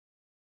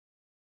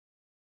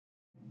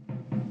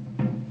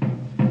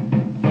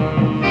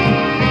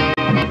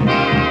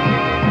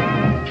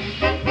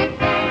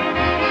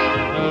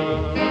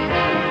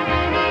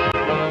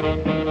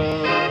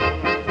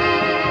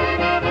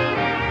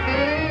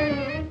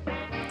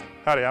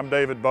Howdy, I'm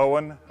David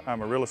Bowen.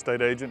 I'm a real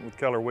estate agent with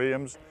Keller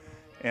Williams,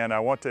 and I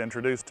want to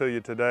introduce to you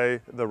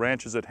today the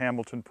ranches at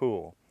Hamilton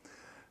Pool.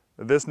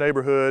 This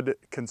neighborhood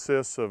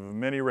consists of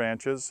many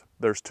ranches.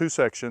 There's two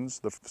sections.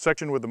 The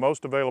section with the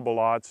most available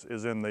lots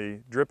is in the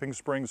Dripping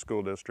Springs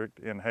School District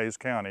in Hays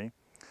County,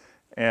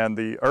 and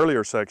the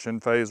earlier section,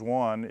 Phase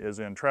 1, is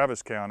in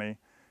Travis County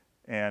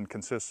and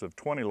consists of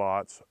 20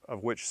 lots,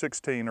 of which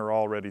 16 are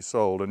already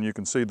sold, and you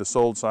can see the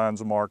sold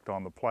signs marked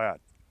on the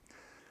plat.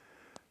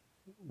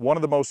 One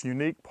of the most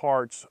unique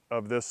parts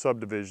of this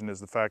subdivision is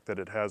the fact that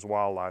it has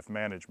wildlife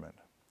management.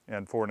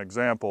 And for an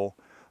example,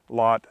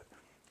 lot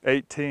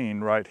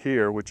 18 right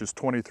here, which is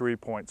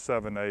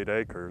 23.78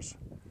 acres,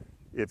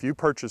 if you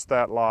purchase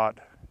that lot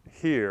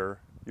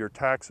here, your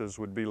taxes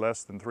would be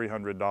less than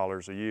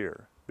 $300 a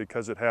year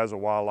because it has a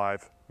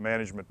wildlife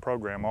management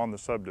program on the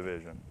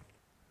subdivision.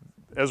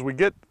 As we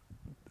get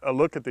a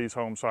look at these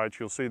home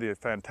sites, you'll see the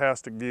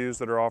fantastic views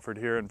that are offered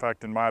here. In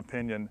fact, in my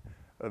opinion,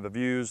 the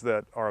views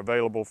that are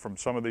available from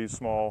some of these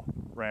small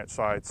ranch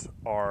sites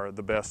are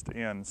the best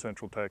in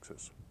Central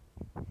Texas.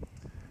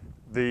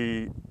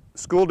 The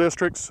school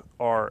districts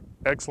are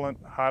excellent,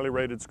 highly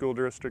rated school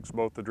districts,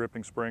 both the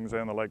Dripping Springs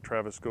and the Lake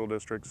Travis school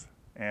districts,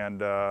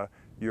 and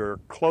you're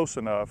close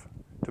enough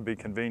to be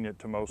convenient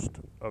to most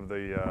of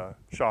the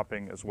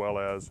shopping as well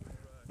as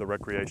the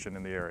recreation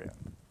in the area.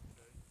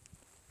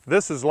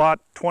 This is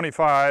lot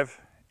 25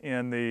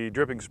 in the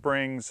Dripping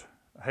Springs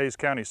Hays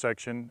County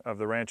section of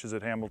the ranches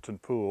at Hamilton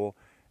Pool,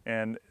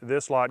 and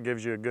this lot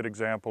gives you a good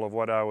example of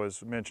what I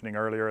was mentioning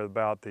earlier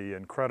about the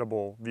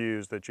incredible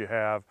views that you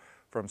have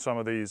from some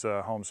of these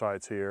home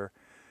sites here.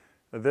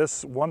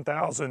 This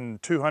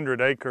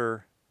 1,200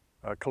 acre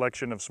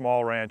collection of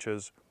small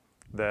ranches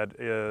that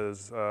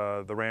is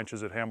the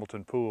ranches at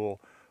Hamilton Pool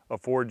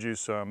affords you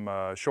some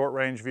short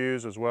range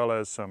views as well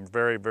as some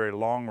very, very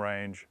long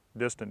range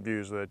distant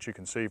views that you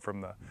can see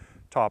from the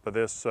top of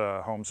this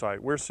home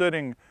site. We're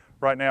sitting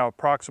right now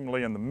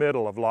approximately in the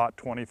middle of lot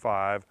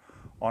 25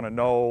 on a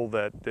knoll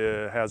that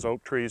has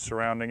oak trees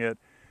surrounding it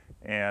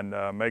and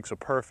makes a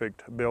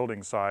perfect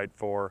building site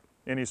for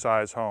any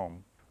size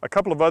home. A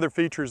couple of other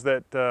features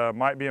that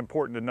might be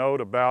important to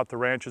note about the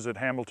ranches at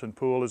Hamilton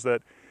Pool is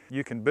that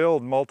you can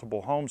build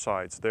multiple home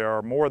sites. There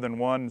are more than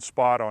one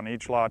spot on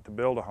each lot to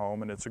build a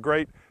home, and it's a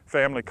great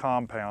family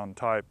compound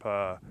type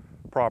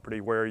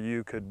property where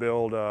you could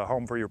build a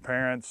home for your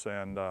parents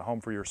and a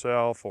home for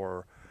yourself,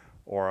 or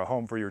a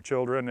home for your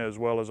children as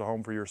well as a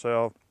home for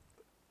yourself.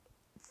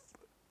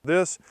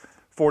 This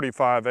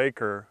 45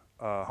 acre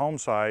home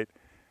site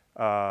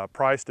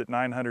priced at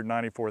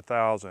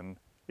 $994,000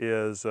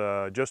 is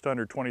just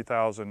under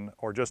 $20,000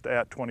 or just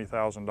at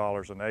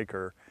 $20,000 an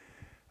acre.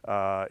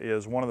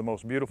 Is one of the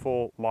most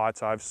beautiful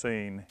lots I've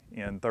seen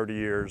in 30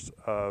 years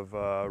of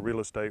real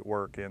estate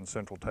work in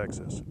Central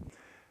Texas.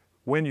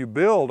 When you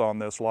build on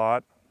this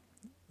lot,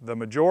 the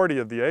majority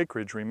of the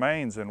acreage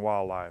remains in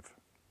wildlife.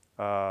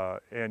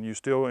 And you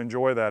still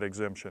enjoy that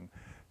exemption.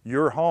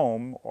 Your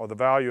home, or the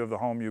value of the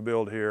home you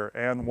build here,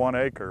 and 1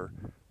 acre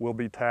will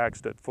be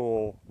taxed at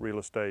full real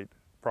estate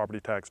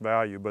property tax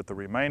value, but the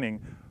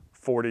remaining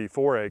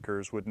 44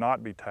 acres would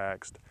not be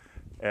taxed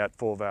at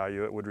full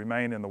value. It would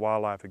remain in the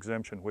wildlife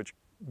exemption, which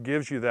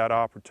gives you that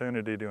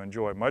opportunity to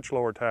enjoy much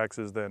lower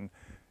taxes than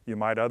you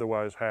might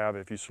otherwise have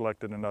if you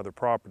selected another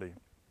property.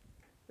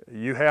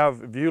 You have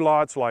view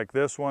lots like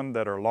this one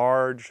that are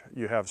large.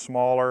 You have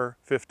smaller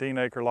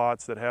 15-acre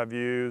lots that have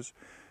views.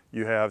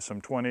 You have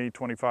some 20,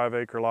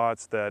 25-acre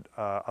lots that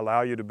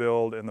allow you to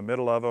build in the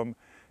middle of them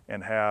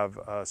and have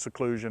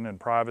seclusion and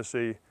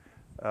privacy.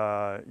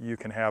 You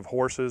can have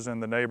horses in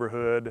the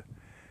neighborhood.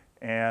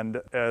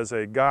 And as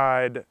a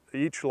guide,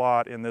 each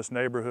lot in this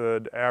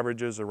neighborhood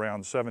averages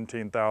around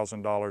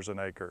 $17,000 an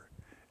acre,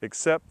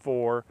 except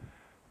for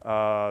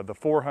the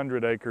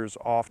 400 acres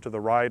off to the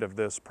right of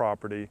this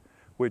property,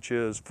 which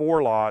is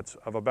 4 lots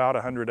of about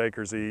 100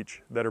 acres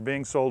each that are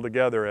being sold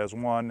together as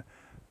one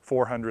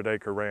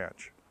 400-acre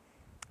ranch.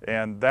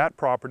 And that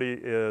property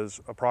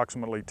is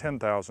approximately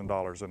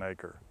 $10,000 an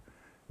acre.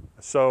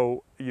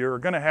 So you're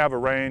going to have a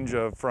range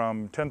of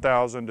from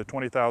 $10,000 to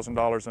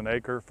 $20,000 an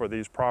acre for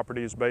these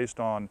properties based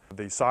on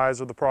the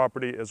size of the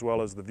property as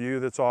well as the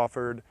view that's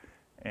offered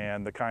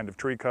and the kind of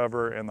tree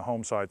cover and the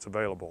home sites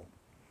available.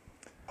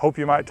 Hope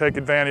you might take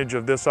advantage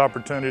of this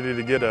opportunity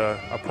to get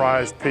a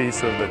prized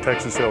piece of the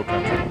Texas Hill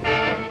Country.